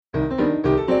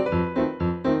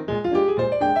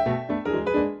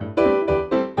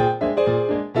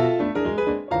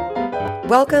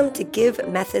Welcome to Give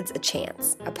Methods a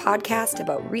Chance, a podcast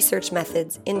about research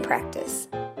methods in practice.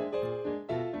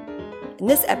 In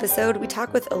this episode, we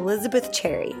talk with Elizabeth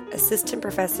Cherry, Assistant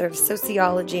Professor of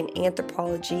Sociology and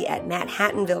Anthropology at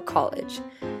Manhattanville College.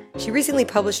 She recently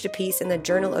published a piece in the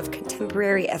Journal of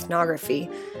Contemporary Ethnography,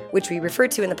 which we refer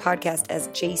to in the podcast as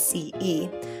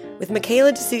JCE, with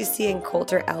Michaela DeSoucy and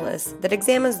Colter Ellis that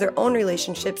examines their own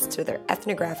relationships to their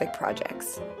ethnographic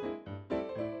projects.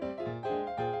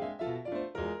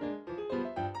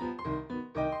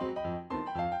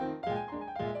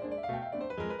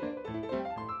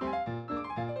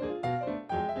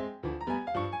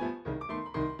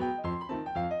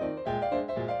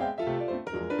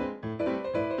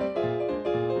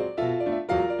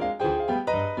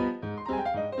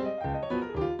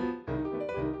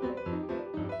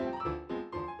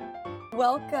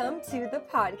 Welcome to the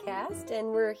podcast, and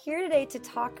we're here today to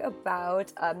talk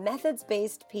about a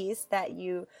methods-based piece that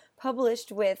you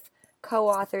published with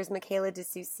co-authors Michaela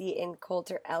DeSoucy and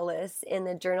Colter Ellis in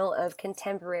the Journal of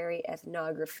Contemporary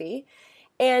Ethnography.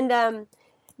 And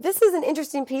this is an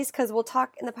interesting piece because we'll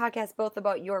talk in the podcast both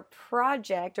about your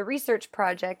project, a research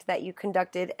project that you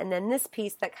conducted, and then this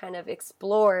piece that kind of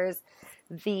explores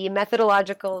the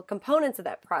methodological components of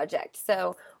that project.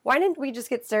 So why didn't we just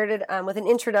get started with an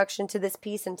introduction to this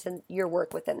piece and to your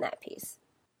work within that piece?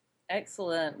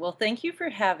 Excellent. Well, thank you for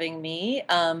having me.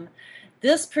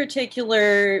 This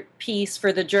particular piece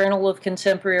for the Journal of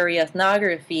Contemporary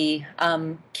Ethnography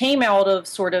came out of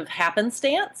sort of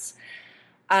happenstance.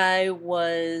 I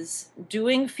was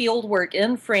doing field work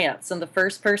in France, and the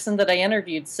first person that I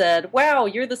interviewed said, "Wow,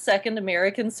 you're the second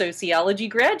American sociology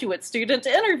graduate student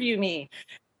to interview me."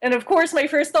 And of course, my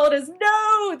first thought is,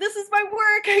 no, this is my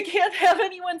work. I can't have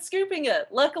anyone scooping it.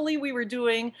 Luckily, we were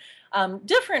doing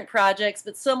different projects,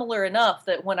 but similar enough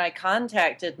that when I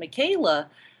contacted Michaela,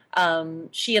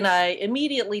 she and I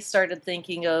immediately started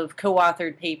thinking of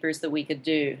co-authored papers that we could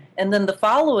do. And then the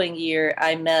following year,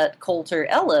 I met Colter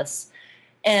Ellis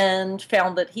and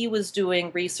found that he was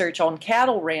doing research on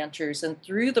cattle ranchers, and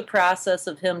through the process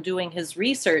of him doing his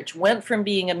research, went from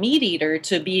being a meat eater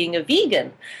to being a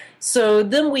vegan. So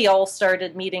then we all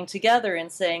started meeting together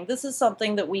and saying, this is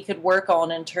something that we could work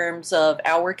on in terms of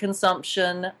our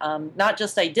consumption, not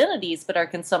just identities, but our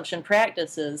consumption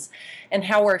practices, and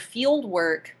how our field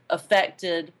work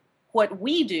affected what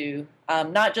we do,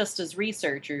 not just as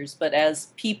researchers, but as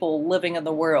people living in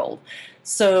the world.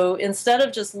 So instead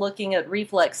of just looking at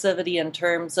reflexivity in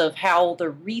terms of how the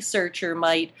researcher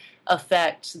might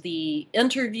affect the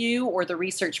interview or the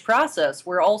research process,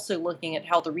 we're also looking at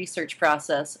how the research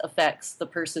process affects the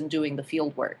person doing the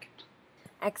field work.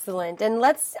 Excellent. And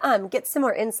let's get some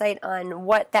more insight on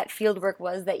what that field work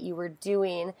was that you were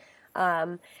doing.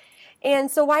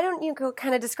 And so why don't you go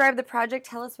kind of describe the project,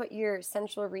 tell us what your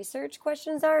central research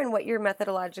questions are and what your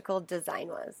methodological design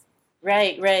was.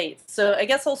 Right. So I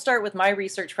guess I'll start with my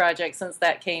research project since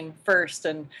that came first,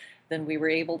 and then we were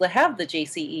able to have the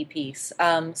JCE piece.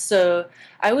 So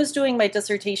I was doing my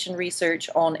dissertation research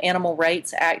on animal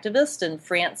rights activists in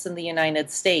France and the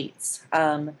United States.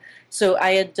 So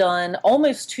I had done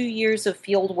almost 2 years of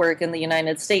field work in the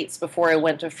United States before I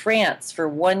went to France for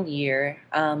 1 year.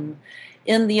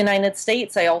 In the United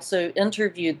States, I also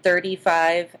interviewed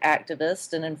 35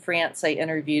 activists, and in France, I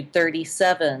interviewed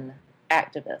 37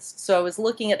 activists. So I was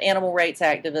looking at animal rights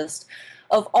activists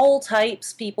of all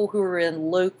types, people who are in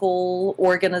local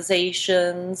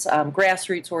organizations,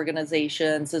 grassroots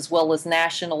organizations, as well as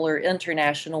national or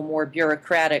international, more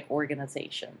bureaucratic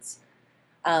organizations.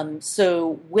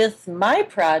 So with my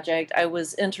project, I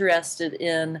was interested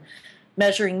in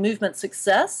measuring movement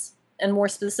success, and more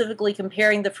specifically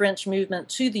comparing the French movement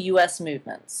to the U.S.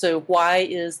 movement. So why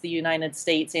is the United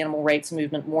States animal rights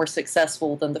movement more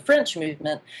successful than the French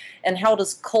movement, and how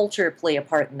does culture play a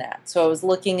part in that? So I was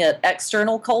looking at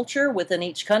external culture within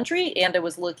each country, and I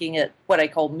was looking at what I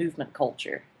call movement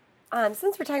culture.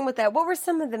 Since we're talking about that, what were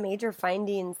some of the major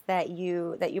findings that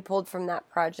you pulled from that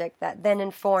project that then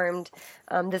informed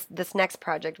this next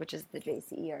project, which is the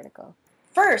JCE article?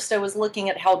 First, I was looking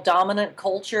at how dominant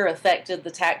culture affected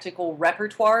the tactical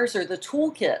repertoires or the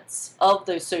toolkits of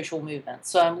those social movements.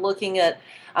 So I'm looking at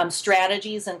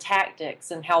strategies and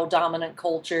tactics and how dominant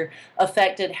culture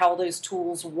affected how those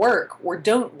tools work or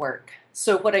don't work.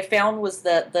 So what I found was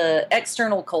that the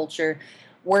external culture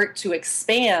worked to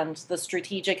expand the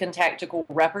strategic and tactical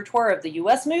repertoire of the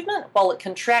U.S. movement while it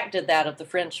contracted that of the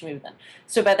French movement.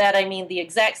 So by that I mean the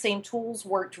exact same tools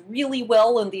worked really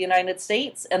well in the United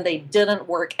States and they didn't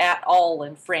work at all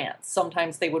in France.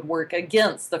 Sometimes they would work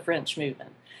against the French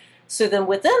movement. So then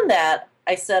within that,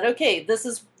 I said, okay, this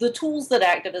is the tools that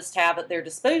activists have at their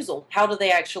disposal. How do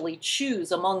they actually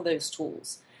choose among those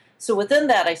tools? So within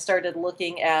that, I started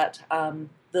looking at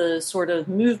the sort of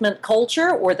movement culture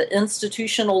or the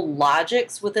institutional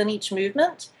logics within each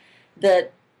movement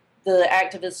that the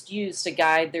activists use to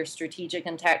guide their strategic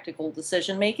and tactical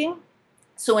decision making.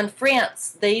 So in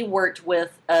France, they worked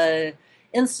with a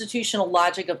institutional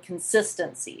logic of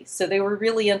consistency. So they were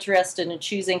really interested in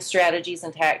choosing strategies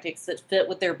and tactics that fit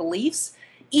with their beliefs,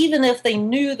 even if they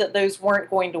knew that those weren't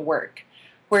going to work.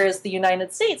 Whereas the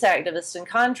United States activists, in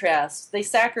contrast, they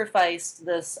sacrificed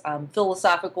this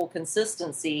philosophical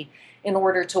consistency in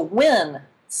order to win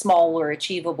small or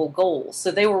achievable goals.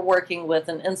 So they were working with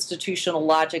an institutional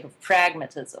logic of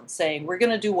pragmatism, saying we're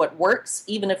going to do what works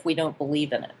even if we don't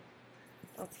believe in it.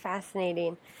 That's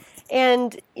fascinating.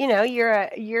 And,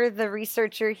 you're the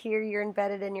researcher here, you're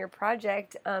embedded in your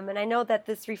project, and I know that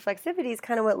this reflexivity is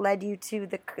kind of what led you to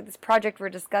this project we're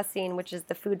discussing, which is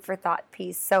the Food for Thought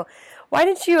piece. So why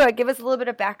don't you give us a little bit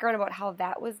of background about how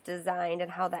that was designed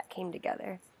and how that came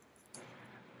together?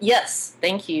 Yes,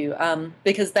 thank you,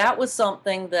 because that was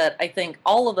something that I think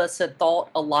all of us had thought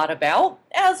a lot about,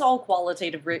 as all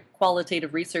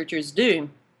qualitative researchers do,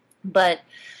 but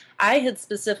I had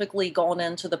specifically gone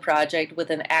into the project with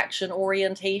an action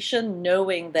orientation,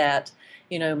 knowing that,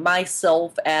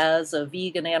 myself as a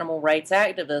vegan animal rights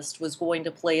activist was going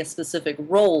to play a specific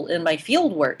role in my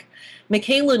fieldwork.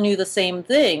 Michaela knew the same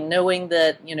thing, knowing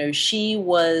that, she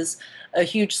was a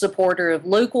huge supporter of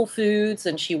local foods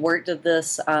and she worked at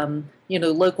this,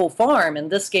 local farm,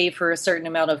 and this gave her a certain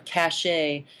amount of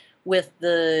cachet with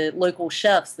the local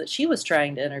chefs that she was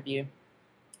trying to interview.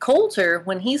 Coulter,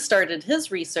 when he started his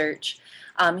research,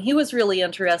 he was really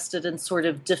interested in sort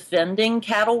of defending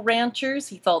cattle ranchers.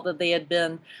 He felt that they had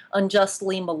been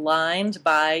unjustly maligned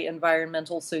by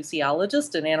environmental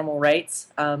sociologists and animal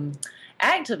rights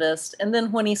activists. And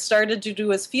then when he started to do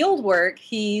his field work,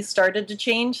 he started to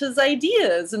change his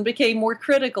ideas and became more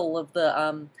critical of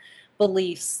the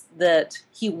beliefs that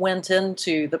he went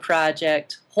into the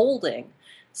project holding.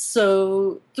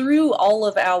 So through all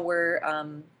of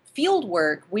our field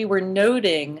work, we were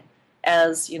noting,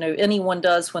 as anyone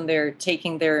does when they're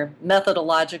taking their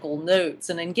methodological notes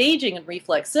and engaging in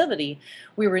reflexivity,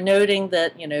 we were noting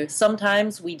that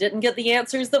sometimes we didn't get the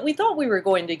answers that we thought we were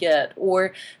going to get,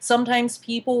 or sometimes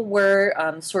people were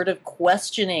sort of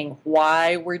questioning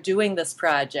why we're doing this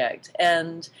project.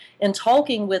 And in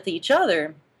talking with each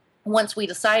other, once we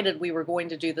decided we were going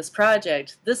to do this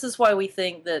project, this is why we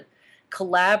think that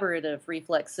collaborative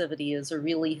reflexivity is a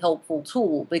really helpful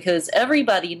tool, because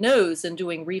everybody knows in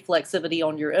doing reflexivity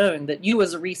on your own that you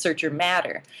as a researcher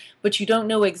matter, but you don't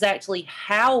know exactly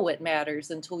how it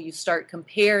matters until you start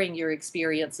comparing your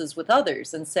experiences with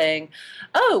others and saying,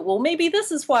 oh, well, maybe this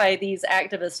is why these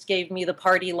activists gave me the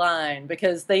party line,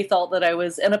 because they thought that I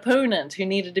was an opponent who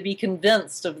needed to be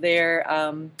convinced of their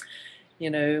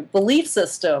belief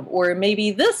system. Or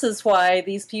maybe this is why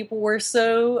these people were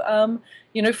so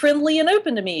friendly and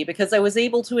open to me, because I was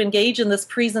able to engage in this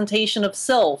presentation of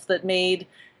self that made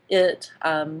it,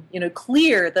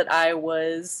 clear that I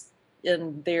was,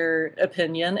 in their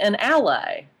opinion, an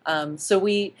ally. So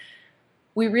we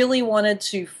really wanted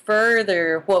to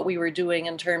further what we were doing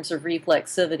in terms of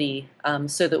reflexivity,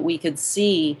 so that we could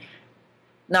see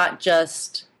not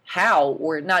just how,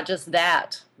 or not just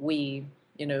that we,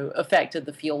 affected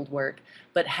the field work,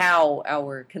 but how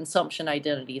our consumption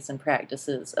identities and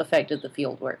practices affected the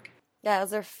field work. Yeah,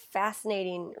 those are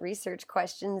fascinating research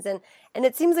questions, and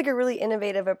it seems like a really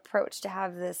innovative approach to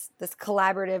have this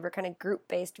collaborative or kind of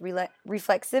group-based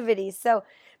reflexivity. So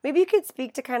maybe you could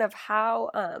speak to kind of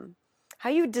how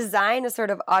you design a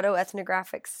sort of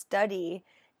autoethnographic study,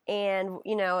 and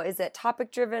is it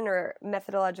topic driven or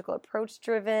methodological approach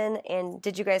driven? And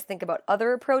did you guys think about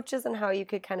other approaches and how you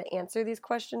could kind of answer these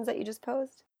questions that you just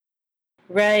posed?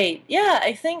 Right. Yeah,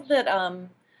 I think that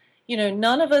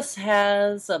none of us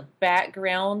has a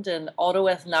background in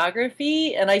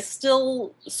autoethnography, and I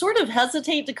still sort of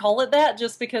hesitate to call it that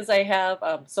just because I have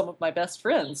some of my best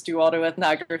friends do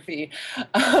autoethnography.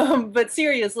 But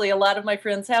seriously, a lot of my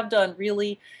friends have done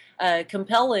really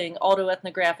compelling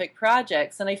autoethnographic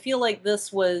projects, and I feel like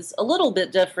this was a little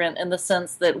bit different in the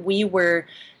sense that we were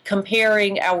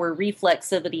comparing our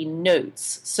reflexivity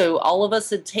notes. So all of us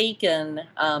had taken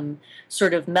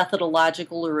sort of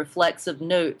methodological or reflexive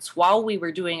notes while we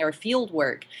were doing our field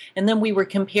work, and then we were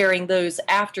comparing those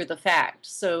after the fact.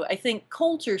 So I think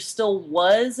Coulter still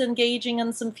was engaging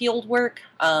in some field work.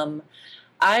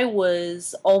 I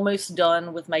was almost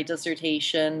done with my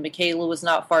dissertation. Michaela was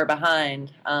not far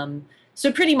behind.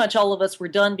 So pretty much all of us were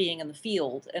done being in the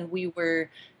field, and we were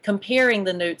comparing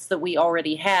the notes that we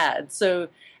already had. So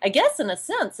I guess in a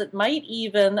sense, it might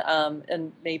even,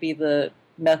 and maybe the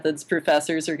methods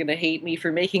professors are going to hate me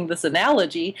for making this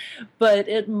analogy, but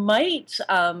it might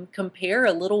compare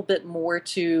a little bit more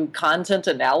to content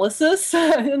analysis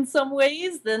in some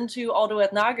ways than to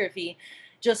autoethnography,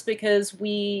 just because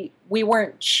we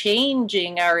weren't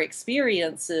changing our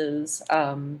experiences,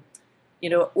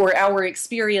 or our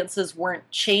experiences weren't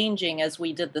changing as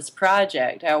we did this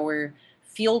project. Our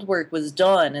field work was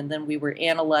done, and then we were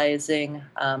analyzing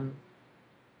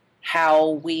how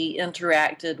we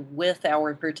interacted with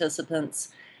our participants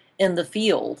in the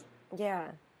field.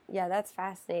 Yeah, that's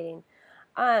fascinating.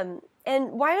 And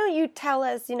why don't you tell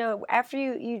us, after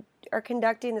you are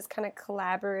conducting this kind of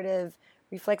collaborative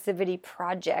reflexivity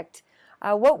project,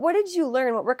 what did you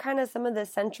learn? What were kind of some of the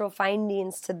central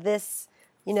findings to this,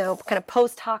 kind of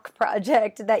post hoc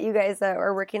project that you guys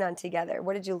are working on together?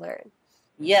 What did you learn?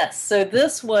 Yes, so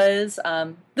this was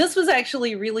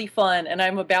actually really fun, and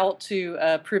I'm about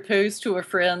to propose to a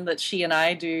friend that she and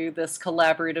I do this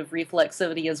collaborative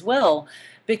reflexivity as well,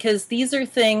 because these are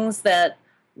things that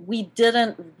we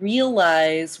didn't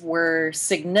realize were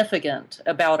significant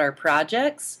about our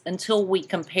projects until we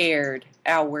compared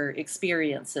our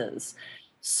experiences.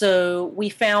 So we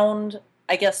found,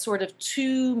 I guess, sort of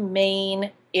two main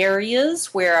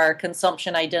areas where our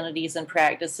consumption identities and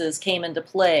practices came into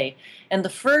play. And the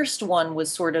first one was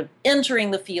sort of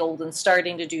entering the field and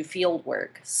starting to do field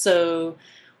work. So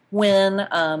when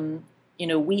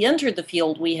we entered the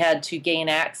field, we had to gain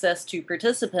access to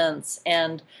participants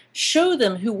and show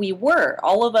them who we were.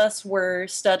 All of us were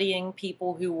studying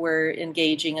people who were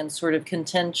engaging in sort of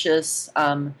contentious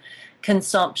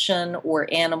consumption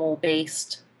or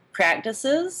animal-based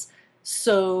practices.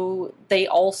 So they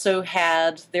also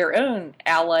had their own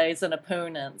allies and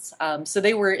opponents. So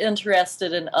they were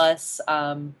interested in us,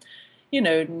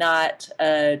 not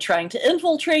trying to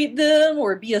infiltrate them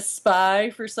or be a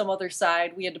spy for some other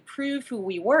side. We had to prove who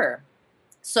we were.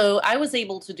 So I was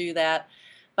able to do that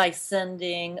by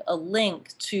sending a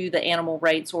link to the animal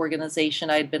rights organization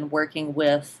I'd been working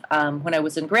with when I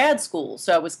was in grad school.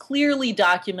 So I was clearly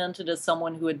documented as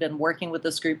someone who had been working with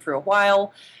this group for a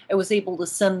while. I was able to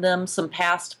send them some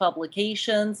past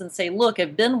publications and say, look,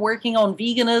 I've been working on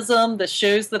veganism. This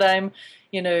shows that I'm,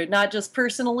 not just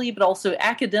personally, but also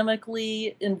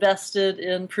academically invested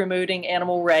in promoting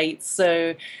animal rights.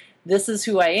 So this is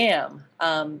who I am.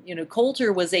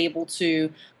 Coulter was able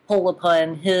to pull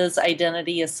upon his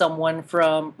identity as someone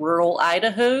from rural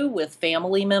Idaho with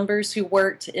family members who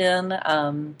worked in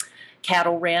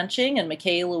cattle ranching, and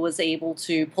Michaela was able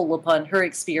to pull upon her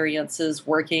experiences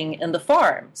working in the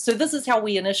farm. So this is how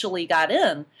we initially got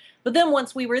in. But then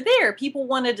once we were there, people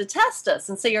wanted to test us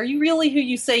and say, are you really who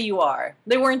you say you are?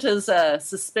 They weren't as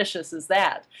suspicious as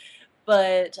that.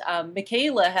 But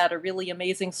Michaela had a really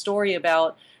amazing story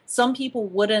about some people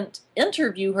wouldn't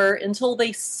interview her until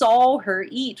they saw her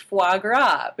eat foie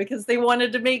gras because they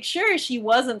wanted to make sure she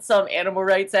wasn't some animal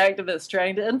rights activist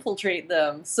trying to infiltrate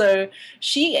them. So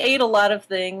she ate a lot of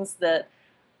things that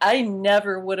I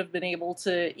never would have been able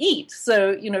to eat.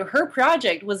 So, her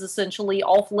project was essentially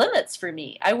off limits for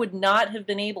me. I would not have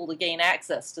been able to gain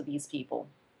access to these people.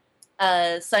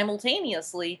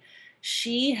 Simultaneously,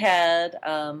 she had,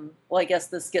 I guess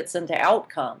this gets into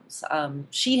outcomes.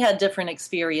 She had different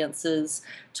experiences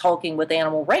talking with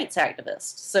animal rights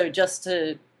activists. So just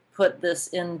to put this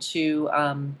into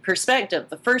perspective,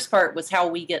 the first part was how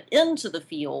we get into the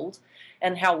field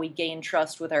and how we gain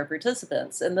trust with our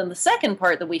participants. And then the second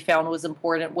part that we found was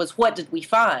important was what did we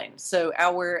find? So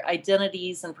our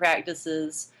identities and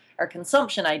practices, our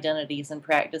consumption identities and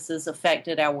practices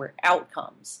affected our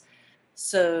outcomes.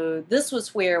 So this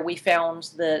was where we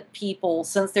found that people,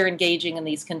 since they're engaging in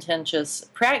these contentious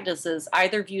practices,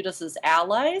 either viewed us as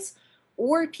allies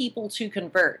or people to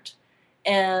convert.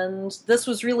 And this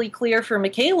was really clear for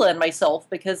Michaela and myself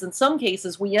because in some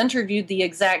cases we interviewed the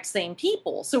exact same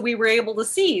people. So we were able to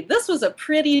see this was a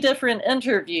pretty different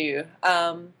interview.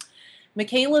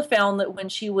 Michaela found that when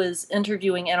she was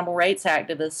interviewing animal rights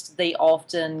activists, they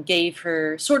often gave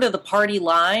her sort of the party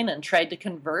line and tried to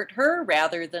convert her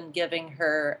rather than giving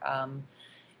her,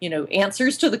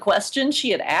 answers to the questions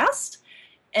she had asked.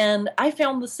 And I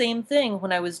found the same thing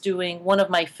when I was doing one of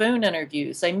my phone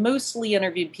interviews. I mostly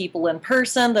interviewed people in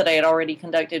person that I had already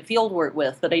conducted field work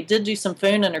with, but I did do some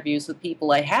phone interviews with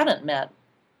people I hadn't met.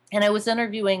 And I was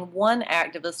interviewing one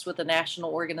activist with a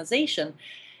national organization.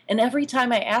 And every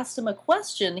time I asked him a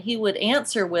question, he would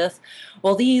answer with,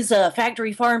 well, these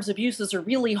factory farms abuses are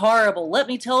really horrible. Let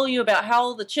me tell you about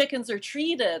how the chickens are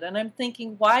treated. And I'm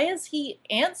thinking, why is he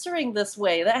answering this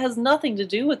way? That has nothing to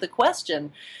do with the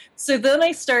question. So then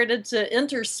I started to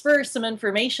intersperse some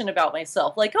information about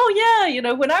myself, like, oh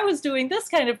yeah, when I was doing this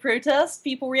kind of protest,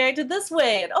 people reacted this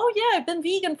way. And oh yeah, I've been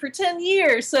vegan for 10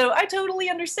 years, so I totally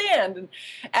understand. And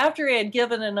after I had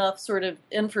given enough sort of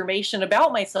information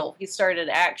about myself, he started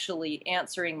actually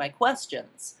answering my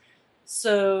questions.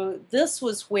 So this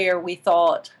was where we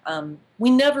thought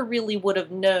we never really would have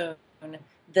known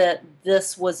that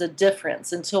this was a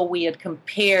difference until we had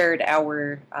compared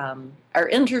our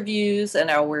interviews and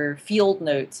our field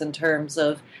notes in terms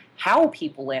of how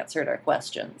people answered our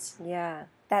questions. Yeah,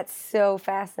 that's so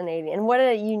fascinating. And what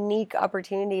a unique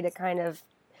opportunity to kind of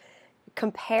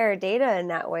compare data in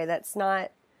that way. That's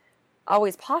not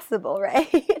always possible,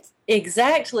 right?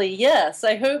 Exactly, yes.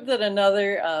 I hope that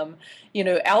another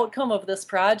outcome of this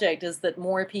project is that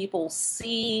more people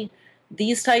see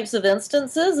these types of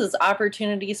instances as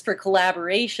opportunities for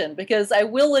collaboration, because I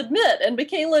will admit, and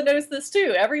Michaela knows this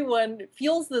too, everyone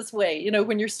feels this way.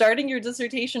 When you're starting your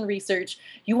dissertation research,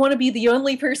 you want to be the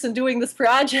only person doing this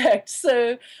project.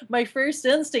 So my first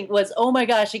instinct was, oh my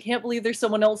gosh, I can't believe there's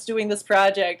someone else doing this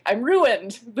project. I'm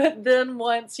ruined. But then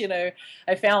once,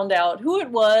 I found out who it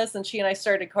was and she and I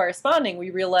started corresponding, we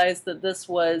realized that this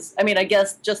was, I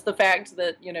guess just the fact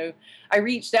that, I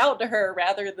reached out to her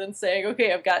rather than saying,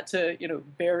 okay, I've got to,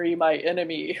 bury my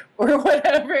enemy or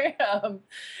whatever,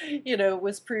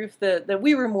 was proof that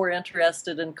we were more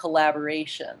interested in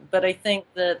collaboration. But I think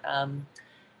that,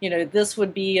 this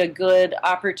would be a good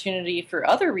opportunity for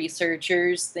other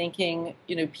researchers thinking,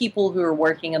 people who are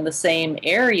working in the same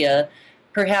area.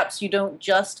 Perhaps you don't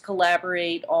just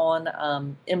collaborate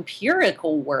on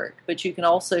empirical work, but you can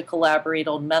also collaborate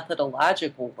on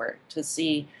methodological work to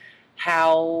see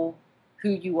how who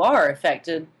you are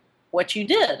affected what you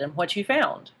did and what you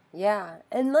found. Yeah,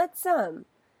 and let's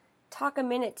talk a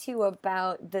minute too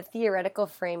about the theoretical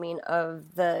framing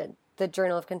of the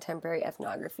Journal of Contemporary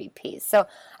Ethnography piece. So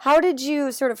how did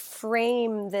you sort of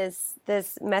frame this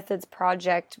methods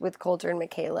project with Colter and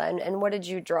Michaela, and what did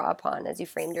you draw upon as you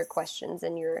framed your questions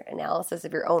and your analysis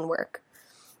of your own work?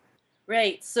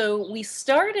 Right. So we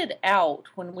started out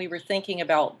when we were thinking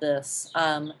about this.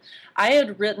 I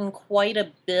had written quite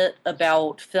a bit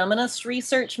about feminist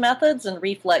research methods and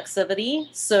reflexivity.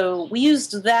 So we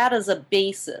used that as a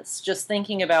basis, just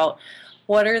thinking about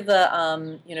what are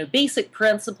the basic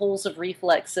principles of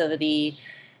reflexivity.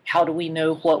 How do we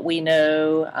know what we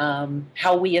know?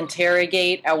 How we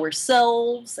interrogate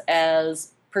ourselves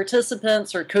as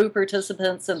participants or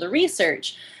co-participants in the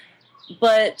research.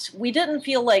 But we didn't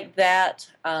feel like that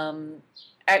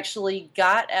actually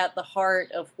got at the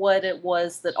heart of what it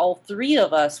was that all three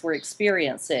of us were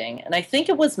experiencing. And I think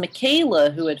it was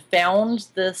Michaela who had found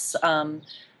this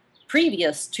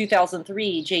previous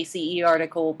 2003 JCE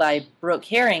article by Brooke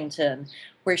Harrington,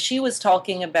 where she was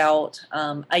talking about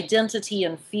identity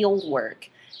and fieldwork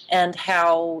and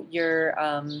how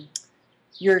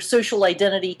your social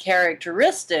identity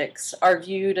characteristics are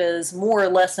viewed as more or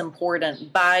less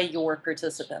important by your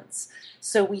participants.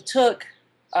 So we took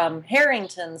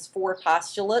Harrington's 4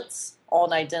 postulates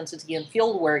on identity and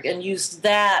fieldwork and used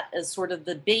that as sort of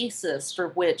the basis for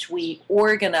which we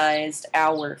organized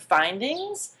our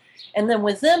findings. And then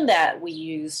within that, we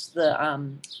used the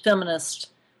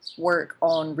feminist work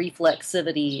on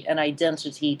reflexivity and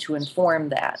identity to inform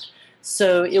that.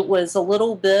 So it was a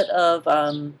little bit of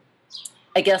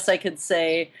I guess I could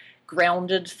say,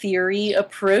 grounded theory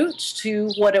approach to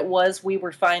what it was we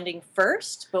were finding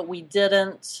first, but we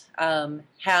didn't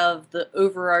have the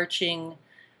overarching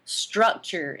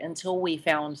structure until we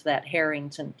found that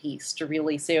Harrington piece to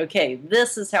really say, okay,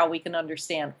 this is how we can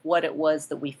understand what it was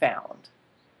that we found.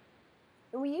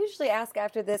 We usually ask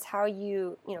after this how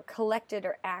you collected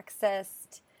or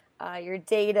accessed your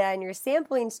data and your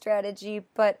sampling strategy,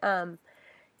 but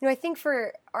I think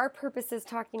for our purposes,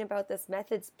 talking about this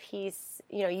methods piece,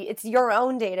 it's your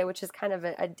own data, which is kind of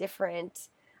a different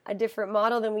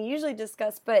model than we usually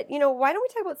discuss. But why don't we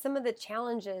talk about some of the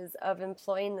challenges of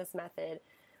employing this method,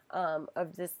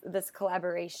 of this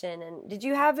collaboration? And did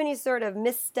you have any sort of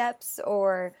missteps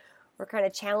or kind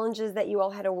of challenges that you all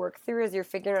had to work through as you're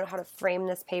figuring out how to frame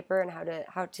this paper and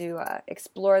how to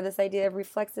explore this idea of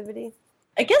reflexivity?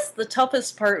 I guess the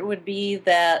toughest part would be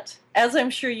that, as I'm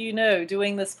sure you know,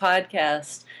 doing this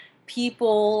podcast,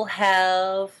 people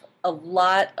have a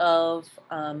lot of,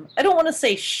 I don't want to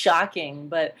say shocking,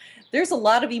 but there's a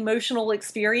lot of emotional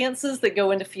experiences that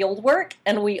go into field work,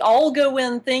 and we all go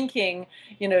in thinking,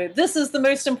 this is the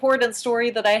most important story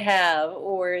that I have,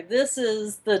 or this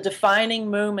is the defining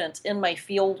moment in my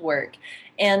field work.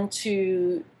 And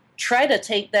to try to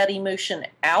take that emotion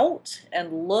out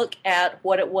and look at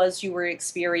what it was you were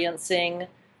experiencing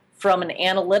from an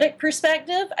analytic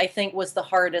perspective, I think was the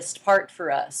hardest part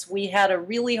for us. We had a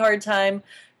really hard time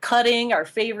cutting our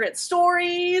favorite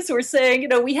stories or saying,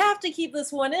 we have to keep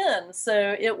this one in.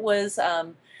 So it was,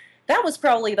 that was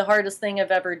probably the hardest thing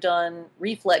I've ever done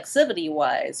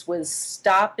reflexivity-wise, was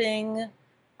stopping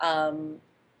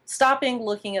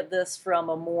looking at this from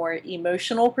a more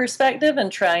emotional perspective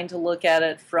and trying to look at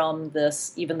it from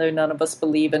this, even though none of us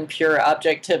believe in pure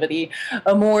objectivity,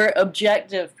 a more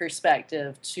objective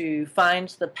perspective to find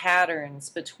the patterns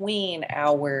between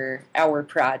our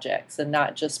projects and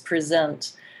not just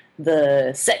present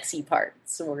the sexy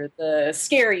parts or the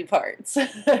scary parts,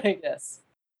 I guess.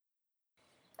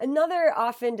 Another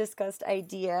often discussed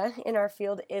idea in our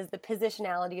field is the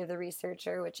positionality of the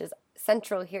researcher, which is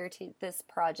central here to this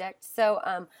project. So,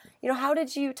 how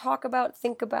did you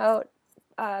think about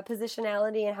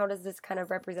positionality, and how does this kind of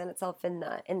represent itself in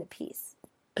the piece?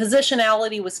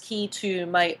 Positionality was key to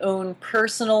my own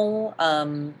personal,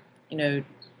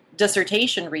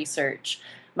 dissertation research.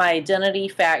 My identity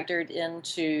factored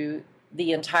into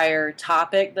the entire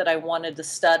topic that I wanted to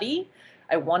study.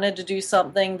 I wanted to do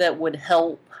something that would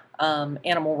help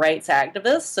animal rights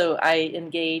activists, so I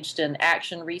engaged in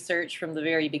action research from the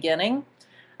very beginning.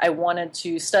 I wanted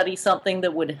to study something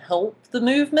that would help the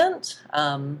movement,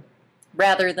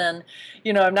 rather than,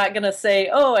 I'm not going to say,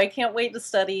 I can't wait to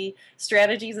study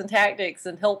strategies and tactics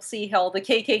and help see how the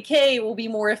KKK will be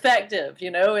more effective,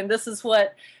 and this is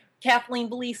what Kathleen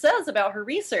Blee says about her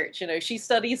research. She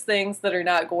studies things that are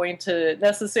not going to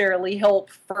necessarily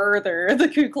help further the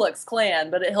Ku Klux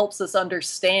Klan, but it helps us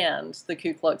understand the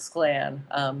Ku Klux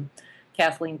Klan.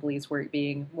 Kathleen Blee's work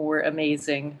being more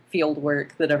amazing field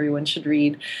work that everyone should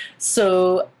read.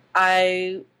 So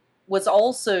I was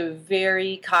also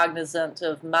very cognizant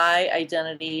of my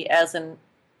identity as an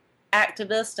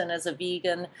activist and as a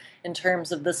vegan in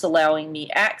terms of this allowing me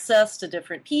access to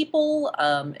different people,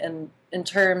 and in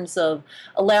terms of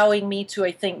allowing me to,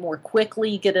 I think, more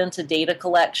quickly get into data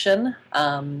collection,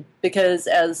 because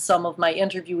as some of my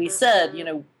interviewees said,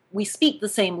 we speak the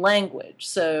same language,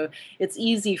 so it's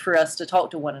easy for us to talk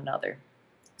to one another.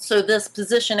 So this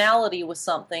positionality was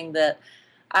something that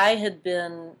I had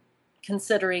been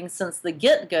considering since the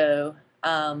get-go,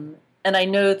 and I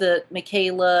know that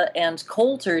Michaela and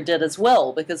Coulter did as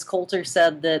well, because Coulter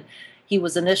said that he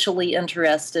was initially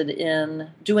interested in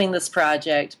doing this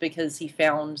project because he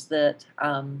found that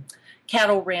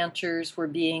cattle ranchers were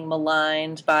being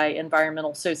maligned by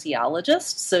environmental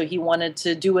sociologists, so he wanted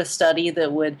to do a study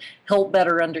that would help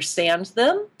better understand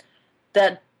them.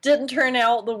 That didn't turn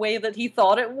out the way that he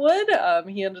thought it would.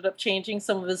 He ended up changing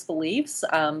some of his beliefs,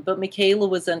 but Michaela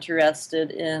was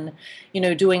interested in,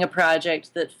 doing a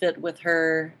project that but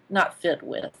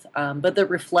that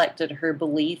reflected her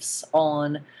beliefs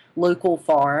on local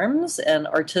farms and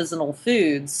artisanal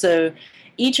foods. So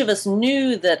each of us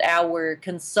knew that our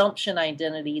consumption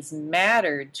identities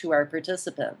mattered to our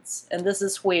participants. And this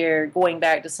is where, going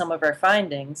back to some of our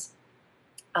findings,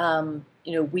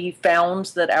 we found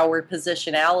that our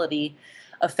positionality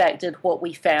affected what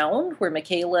we found, where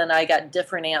Michaela and I got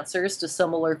different answers to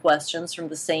similar questions from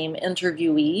the same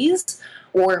interviewees,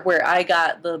 or where I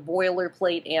got the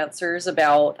boilerplate answers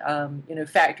about,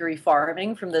 factory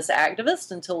farming from this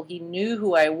activist until he knew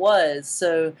who I was.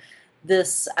 So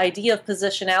this idea of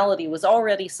positionality was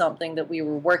already something that we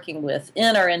were working with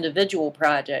in our individual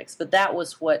projects, but that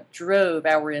was what drove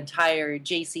our entire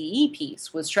JCE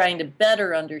piece, was trying to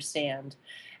better understand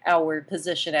our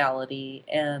positionality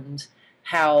and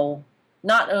how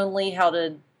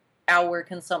did our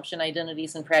consumption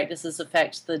identities and practices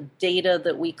affect the data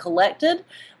that we collected,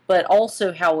 but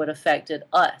also how it affected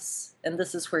us. And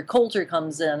this is where Coulter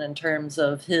comes in terms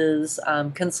of his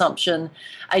consumption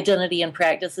identity and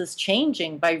practices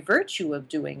changing by virtue of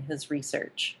doing his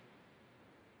research.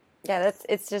 Yeah,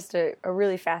 it's just a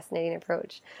really fascinating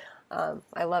approach.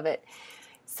 I love it.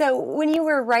 So when you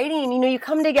were writing, you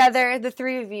come together, the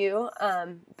three of you,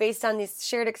 based on these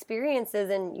shared experiences,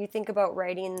 and you think about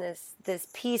writing this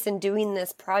piece and doing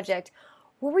this project.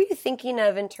 What were you thinking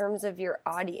of in terms of your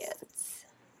audience?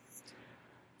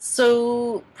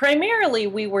 So primarily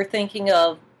we were thinking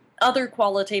of other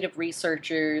qualitative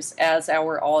researchers as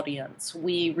our audience.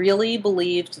 We really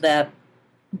believed that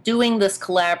doing this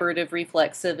collaborative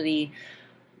reflexivity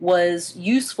was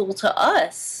useful to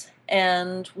us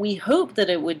and we hope that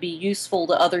it would be useful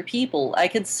to other people. I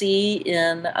could see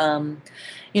in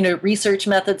research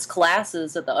methods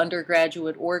classes at the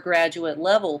undergraduate or graduate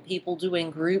level, people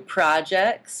doing group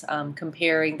projects,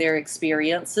 comparing their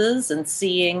experiences and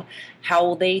seeing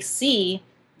how they see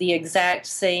the exact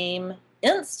same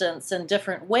instance in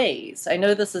different ways. I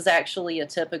know this is actually a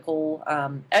typical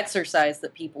exercise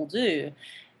that people do.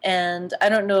 And I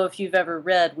don't know if you've ever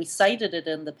read, we cited it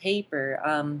in the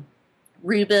paper,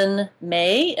 Reuben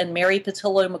May and Mary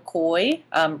Patillo McCoy.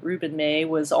 Reuben May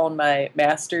was on my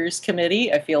master's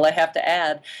committee, I feel I have to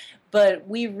add. But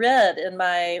we read in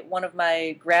one of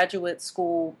my graduate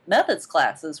school methods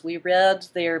classes, we read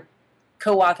their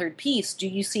co-authored piece, Do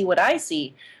You See What I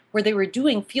See?, where they were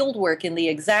doing field work in the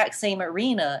exact same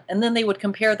arena, and then they would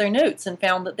compare their notes and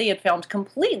found that they had found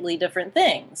completely different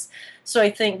things. So I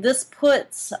think this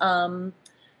puts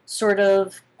sort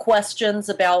of questions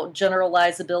about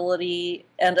generalizability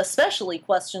and especially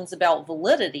questions about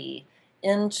validity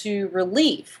into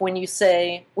relief when you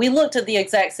say, we looked at the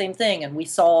exact same thing and we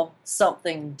saw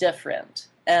something different.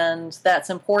 And that's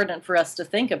important for us to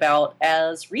think about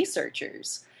as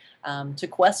researchers, to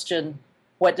question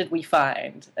what did we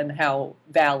find and how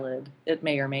valid it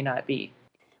may or may not be.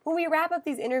 When we wrap up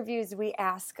these interviews, we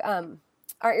ask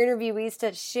our interviewees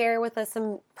to share with us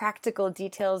some practical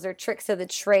details or tricks of the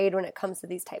trade when it comes to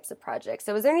these types of projects.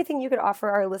 So is there anything you could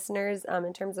offer our listeners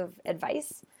in terms of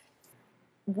advice?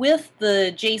 With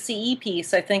the JCE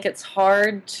piece, I think it's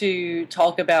hard to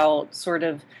talk about sort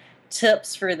of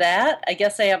tips for that. I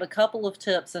guess I have a couple of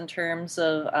tips in terms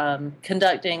of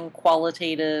conducting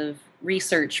qualitative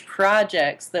research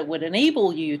projects that would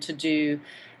enable you to do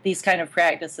these kind of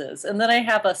practices. And then I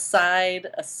have a side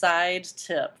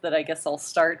tip that I guess I'll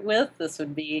start with. This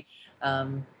would be,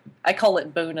 I call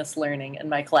it bonus learning in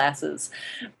my classes.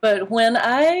 But when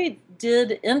I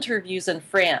did interviews in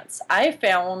France, I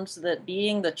found that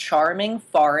being the charming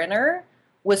foreigner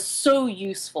was so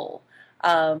useful.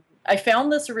 I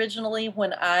found this originally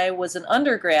when I was an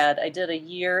undergrad. I did a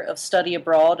year of study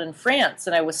abroad in France,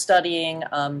 and I was studying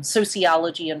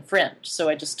sociology and French. So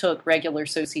I just took regular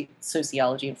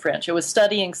sociology and French. I was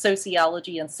studying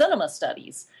sociology and cinema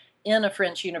studies in a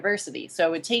French university. So I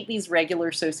would take these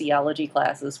regular sociology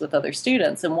classes with other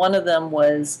students, and one of them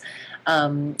was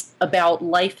about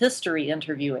life history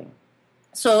interviewing.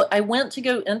 So I went to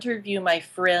go interview my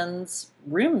friend's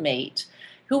roommate,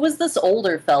 who was this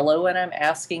older fellow, and I'm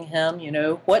asking him,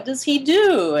 what does he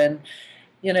do? And,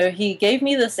 he gave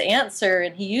me this answer,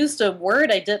 and he used a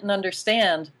word I didn't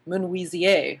understand,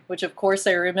 menuisier, which of course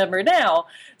I remember now.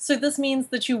 So this means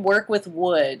that you work with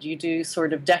wood, you do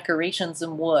sort of decorations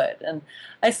in wood. And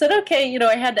I said, okay,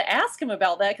 I had to ask him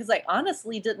about that because I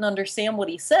honestly didn't understand what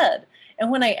he said. And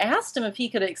when I asked him if he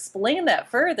could explain that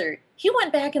further, he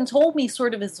went back and told me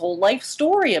sort of his whole life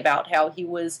story about how he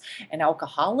was an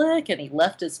alcoholic and he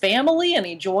left his family and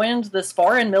he joined this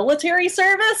foreign military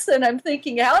service. And I'm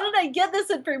thinking, how did I get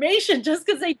this information just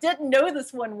because I didn't know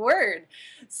this one word?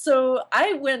 So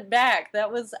I went back. I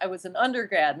was an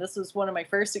undergrad, and this was one of my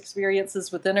first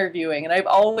experiences with interviewing. And I've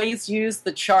always used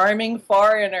the charming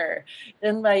foreigner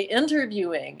in my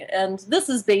interviewing. And this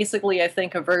is basically, I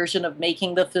think, a version of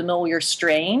making the familiar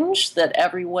strange that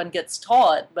everyone gets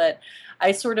taught. But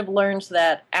I sort of learned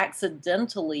that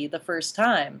accidentally the first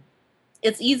time.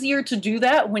 It's easier to do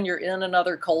that when you're in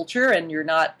another culture and you're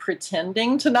not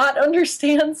pretending to not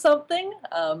understand something.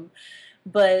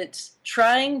 But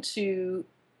trying to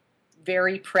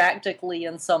very practically,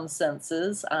 in some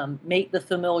senses, make the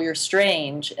familiar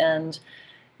strange and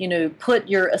put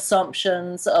your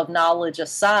assumptions of knowledge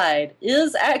aside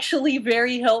is actually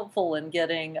very helpful in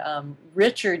getting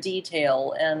richer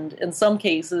detail and, in some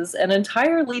cases, an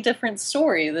entirely different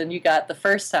story than you got the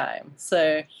first time.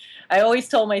 So I always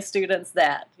tell my students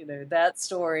that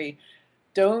story.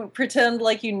 Don't pretend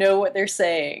like you know what they're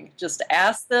saying. Just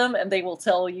ask them and they will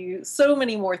tell you so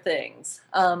many more things.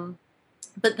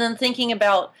 But then thinking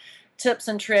about tips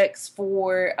and tricks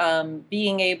for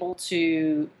being able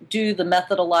to do the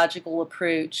methodological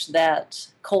approach that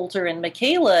Colter and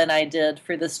Michaela and I did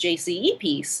for this JCE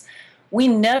piece. We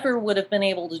never would have been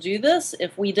able to do this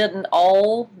if we didn't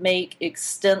all make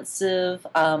extensive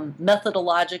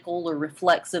methodological or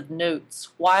reflexive notes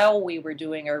while we were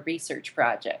doing our research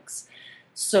projects.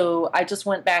 So I just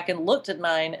went back and looked at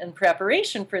mine in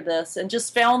preparation for this and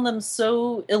just found them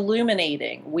so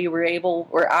illuminating.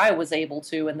 I was able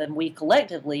to, and then we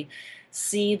collectively,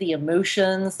 see the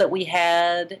emotions that we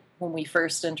had when we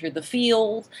first entered the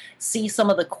field, see some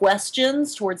of the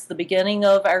questions towards the beginning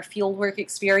of our fieldwork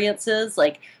experiences,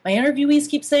 like, my interviewees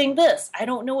keep saying this, I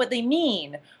don't know what they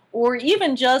mean. or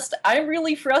even just, I'm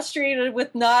really frustrated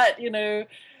with not,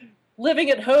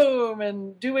 living at home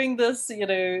and doing this,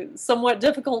 somewhat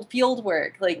difficult field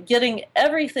work, like getting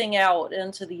everything out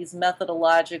into these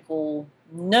methodological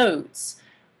notes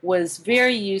was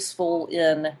very useful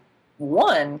in,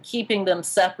 one, keeping them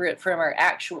separate from our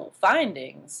actual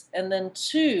findings, and then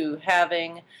two,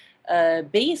 having a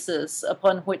basis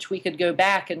upon which we could go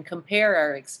back and compare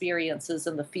our experiences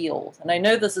in the field. And I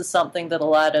know this is something that a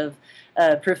lot of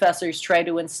professors try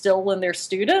to instill in their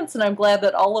students, and I'm glad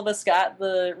that all of us got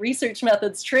the research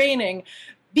methods training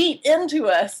beat into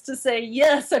us to say,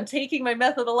 yes, I'm taking my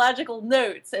methodological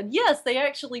notes. And yes, they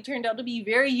actually turned out to be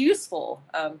very useful.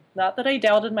 Not that I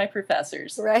doubted my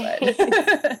professors. Right.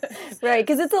 Right,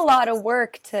 because it's a lot of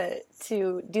work to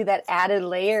do that added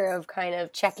layer of kind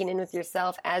of checking in with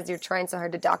yourself as you're trying so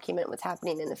hard to document what's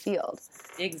happening in the field.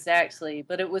 Exactly.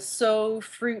 But it was so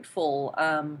fruitful,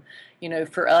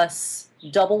 for us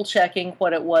double checking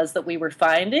what it was that we were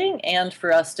finding, and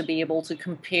for us to be able to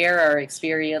compare our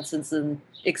experiences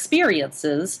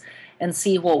and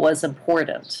see what was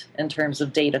important in terms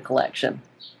of data collection.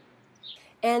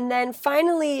 And then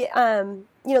finally,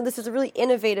 this is a really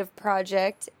innovative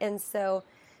project, and so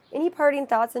any parting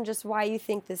thoughts on just why you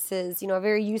think this is, a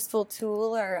very useful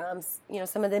tool, or,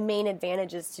 some of the main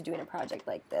advantages to doing a project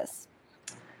like this?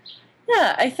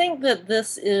 Yeah, I think that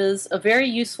this is a very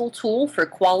useful tool for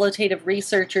qualitative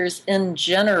researchers in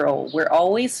general. We're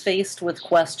always faced with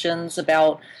questions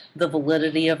about the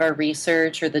validity of our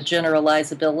research or the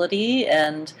generalizability,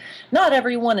 and not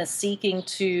everyone is seeking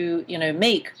to,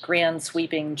 make grand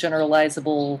sweeping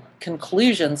generalizable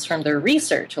conclusions from their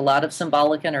research. A lot of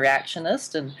symbolic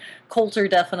interactionists, and Coulter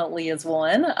definitely is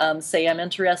one, say I'm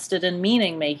interested in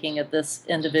meaning making at this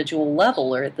individual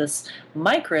level or at this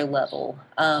micro level.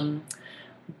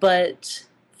 But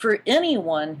for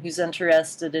anyone who's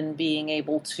interested in being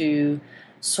able to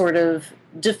sort of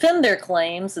defend their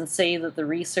claims and say that the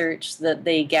research that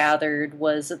they gathered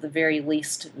was at the very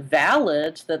least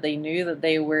valid, that they knew that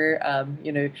they were,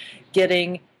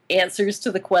 getting answers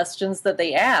to the questions that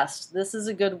they asked, this is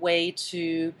a good way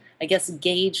to, I guess,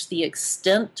 gauge the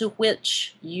extent to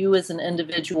which you as an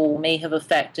individual may have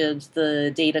affected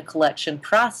the data collection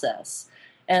process.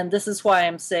 And this is why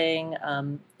I'm saying,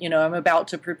 I'm about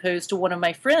to propose to one of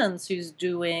my friends who's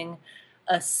doing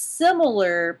a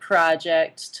similar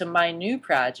project to my new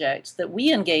project, that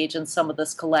we engage in some of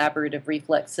this collaborative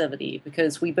reflexivity,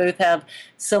 because we both have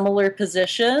similar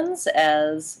positions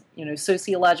as,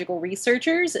 sociological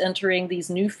researchers entering these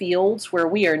new fields where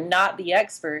we are not the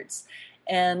experts.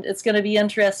 And it's going to be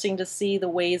interesting to see the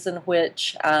ways in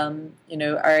which, our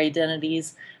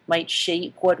identities might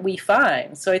shape what we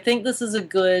find. So I think this is a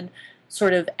good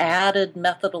sort of added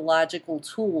methodological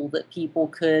tool that people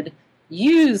could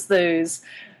use those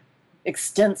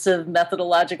extensive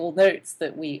methodological notes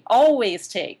that we always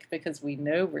take because we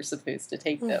know we're supposed to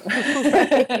take them.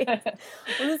 Right.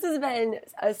 Well, this has been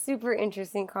a super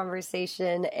interesting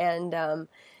conversation,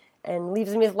 and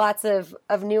leaves me with lots of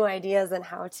new ideas on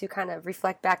how to kind of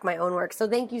reflect back my own work. So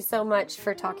thank you so much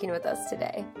for talking with us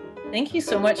today. Thank you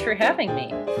so much for having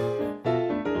me.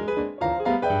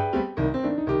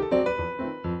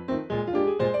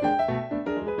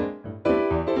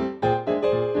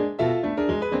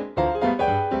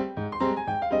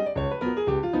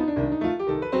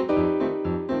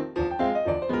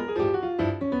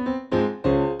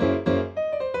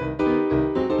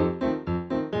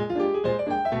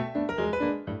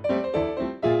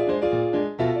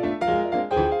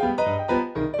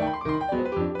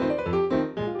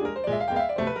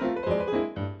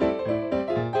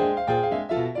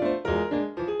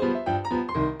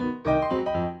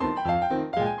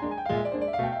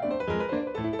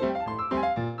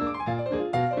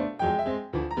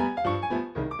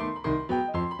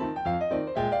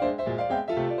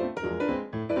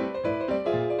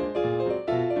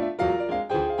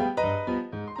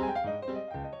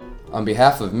 On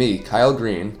behalf of me, Kyle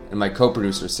Green, and my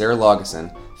co-producer, Sarah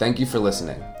Laugesen, thank you for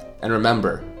listening. And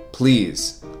remember,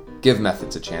 please, give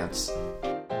methods a chance.